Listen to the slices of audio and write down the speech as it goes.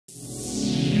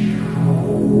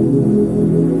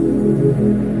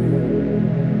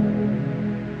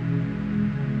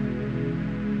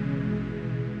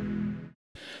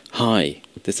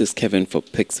This is Kevin for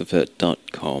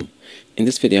Pixavert.com. In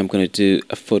this video I'm going to do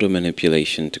a photo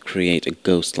manipulation to create a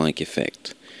ghost-like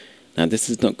effect. Now this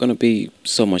is not going to be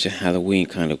so much a Halloween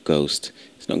kind of ghost.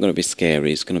 It's not going to be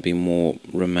scary, it's going to be more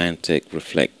romantic,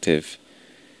 reflective,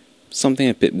 something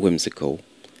a bit whimsical.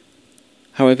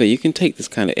 However, you can take this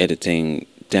kind of editing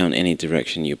down any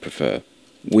direction you prefer.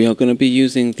 We are going to be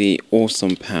using the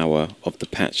awesome power of the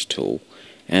patch tool,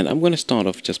 and I'm going to start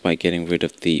off just by getting rid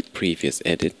of the previous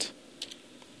edit.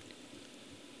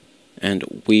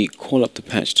 And we call up the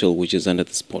patch tool, which is under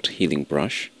the spot healing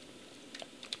brush.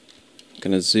 I'm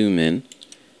going to zoom in,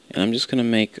 and I'm just going to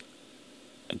make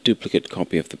a duplicate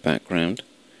copy of the background,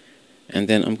 and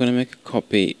then I'm going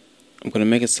to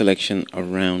make a selection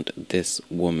around this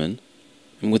woman,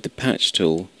 and with the patch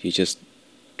tool you just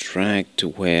drag to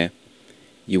where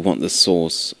you want the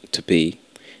source to be.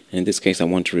 And in this case I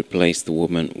want to replace the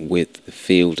woman with the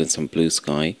field and some blue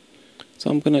sky. So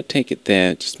I'm going to take it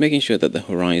there, just making sure that the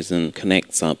horizon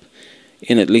connects up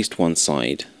in at least one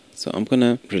side. So I'm going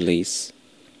to release,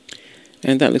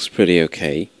 and that looks pretty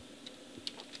okay.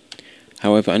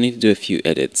 However, I need to do a few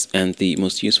edits, and the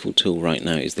most useful tool right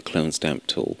now is the clone stamp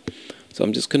tool. So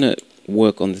I'm just going to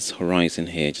work on this horizon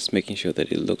here, just making sure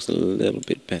that it looks a little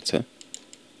bit better.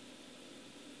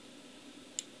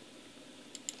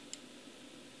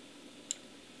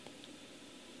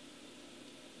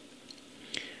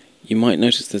 You might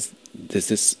notice there's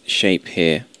this shape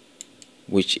here,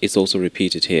 which is also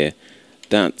repeated here.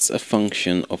 That's a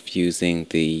function of using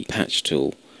the patch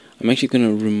tool. I'm actually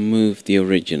going to remove the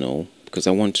original because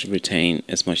I want to retain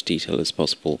as much detail as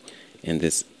possible in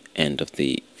this end of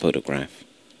the photograph.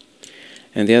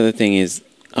 And the other thing is,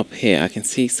 up here I can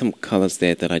see some colors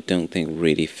there that I don't think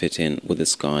really fit in with the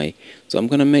sky. So I'm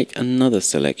going to make another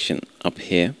selection up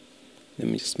here. Let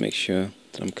me just make sure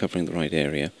that I'm covering the right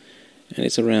area. And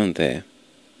it's around there.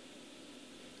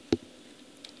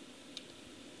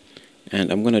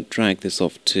 And I'm going to drag this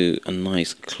off to a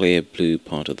nice clear blue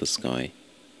part of the sky.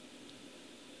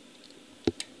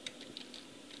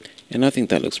 And I think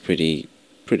that looks pretty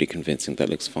convincing. That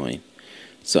looks fine.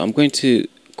 So I'm going to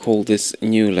call this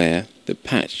new layer the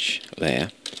patch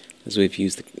layer, as we've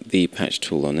used the patch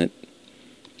tool on it.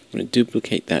 I'm going to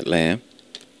duplicate that layer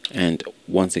and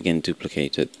once again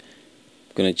duplicate it.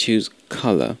 I'm going to choose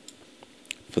color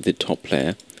for the top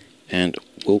layer, and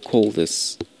we'll call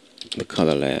this the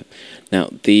color layer. Now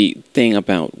the thing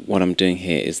about what I'm doing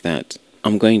here is that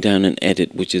I'm going down an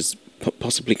edit which is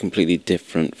possibly completely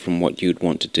different from what you'd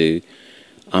want to do.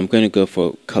 I'm going to go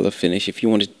for color finish. If you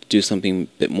wanted to do something a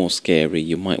bit more scary,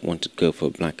 you might want to go for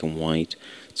black and white.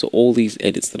 So all these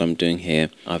edits that I'm doing here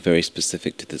are very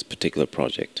specific to this particular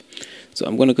project. So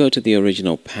I'm going to go to the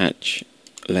original patch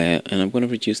layer, and I'm going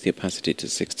to reduce the opacity to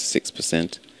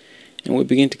 66%. And we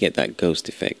begin to get that ghost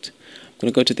effect. I'm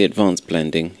going to go to the advanced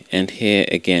blending, and here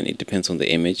again it depends on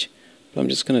the image, but I'm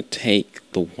just going to take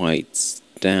the whites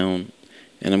down,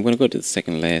 and I'm going to go to the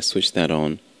second layer, switch that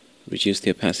on, reduce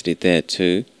the opacity there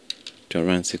too to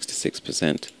around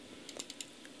 66%,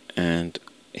 and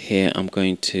here I'm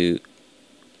going to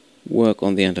work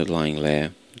on the underlying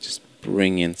layer, just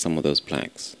bring in some of those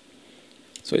blacks.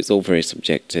 So it's all very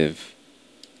subjective,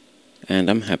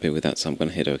 and I'm happy with that, so I'm going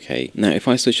to hit OK. Now if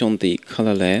I switch on the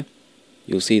color layer,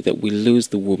 you'll see that we lose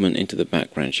the woman into the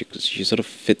background. She sort of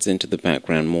fits into the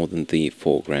background more than the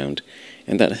foreground,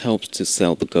 and that helps to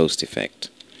sell the ghost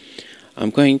effect. I'm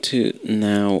going to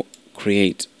now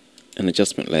create an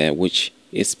adjustment layer which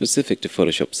is specific to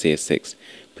Photoshop CS6,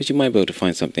 but you might be able to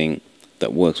find something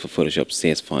that works for Photoshop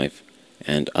CS5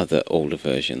 and other older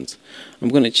versions. I'm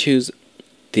going to choose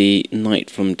the night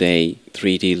from day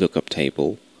 3D lookup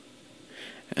table.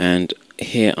 And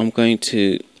here I'm going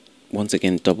to once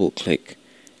again double click,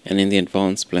 and in the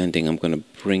advanced blending I'm going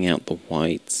to bring out the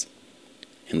whites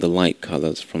and the light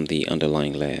colors from the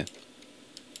underlying layer.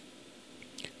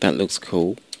 That looks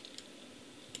cool.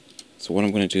 So what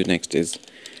I'm going to do next is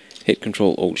hit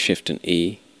Ctrl Alt Shift and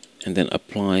E, and then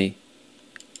apply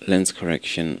lens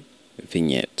correction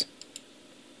vignette.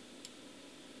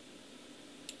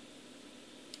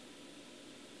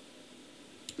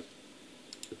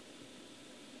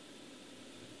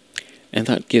 And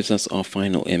that gives us our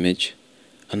final image,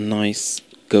 a nice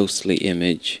ghostly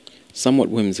image, somewhat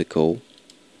whimsical.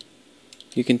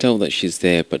 You can tell that she's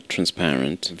there but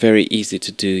transparent. Very easy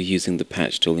to do using the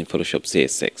patch tool in Photoshop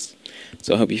CS6.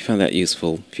 So I hope you found that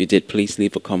useful. If you did, please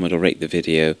leave a comment or rate the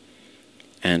video,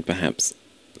 and perhaps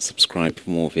subscribe for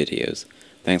more videos.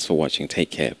 Thanks for watching.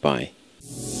 Take care. Bye.